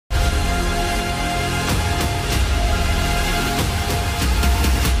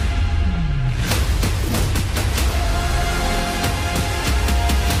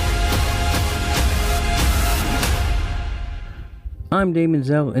I'm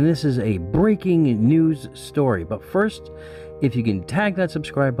Daemonxel, and this is a breaking news story. But first, if you can tag that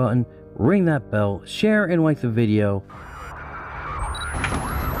subscribe button, ring that bell, share and like the video.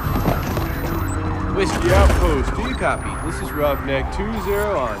 Whiskey Outpost, do you copy? This is Roughneck 20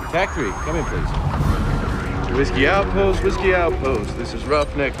 on TAC 3. Come in, please. Whiskey Outpost, this is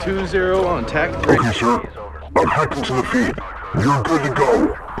Roughneck 20 on TAC 3. Okay, sir. I'm hacked into the feed. You're good to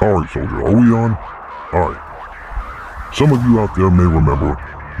go. Alright, soldier. Are we on? Alright. Some of you out there may remember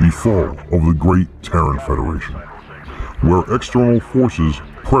the fall of the Great Terran Federation, where external forces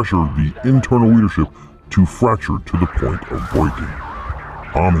pressured the internal leadership to fracture to the point of breaking.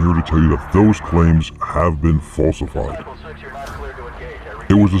 I'm here to tell you that those claims have been falsified.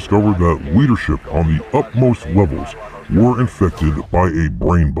 It was discovered that leadership on the upmost levels were infected by a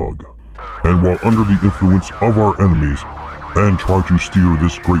brain bug, and while under the influence of our enemies, and try to steer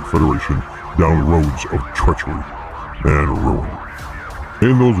this great federation down roads of treachery and ruin.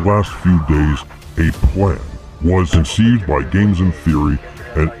 In those last few days, a plan was conceived by Games in Theory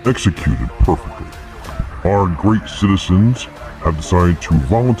and executed perfectly. Our great citizens have decided to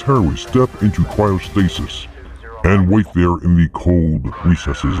voluntarily step into cryostasis and wait there in the cold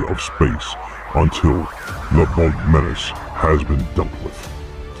recesses of space until the bug menace has been dealt with.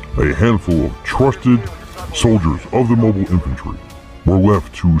 A handful of trusted soldiers of the mobile infantry were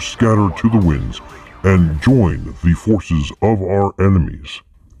left to scatter to the winds and join the forces of our enemies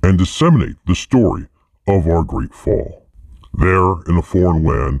and disseminate the story of our great fall. There, in a foreign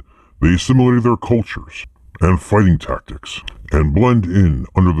land, they assimilated their cultures and fighting tactics and blend in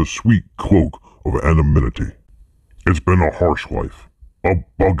under the sweet cloak of anonymity. It's been a harsh life, a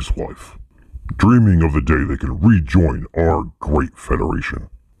bug's life, dreaming of the day they can rejoin our great federation.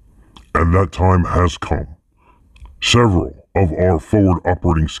 And that time has come. Several of our forward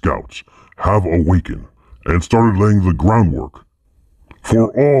operating scouts have awakened and started laying the groundwork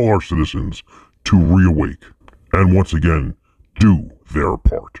for all our citizens to reawake and once again do their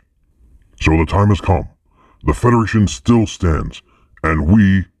part. So the time has come. The Federation still stands, and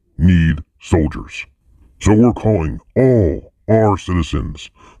we need soldiers. So we're calling all our citizens.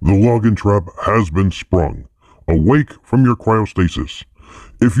 The login trap has been sprung. Awake from your cryostasis.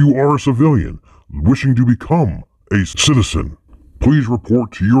 If you are a civilian wishing to become a citizen, please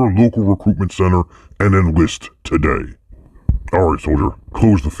report to your local recruitment center and enlist today. Alright, soldier,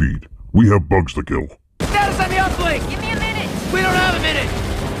 close the feed. We have bugs to kill. Status on the uplink! Give me a minute! We don't have a minute!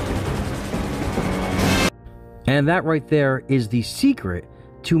 And that right there is the secret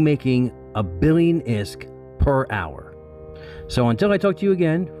to making $1 billion ISK per hour. So until I talk to you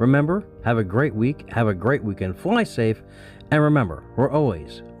again, remember, have a great week, have a great weekend, fly safe, and remember, we're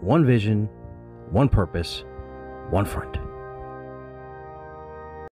always one vision, one purpose, one front.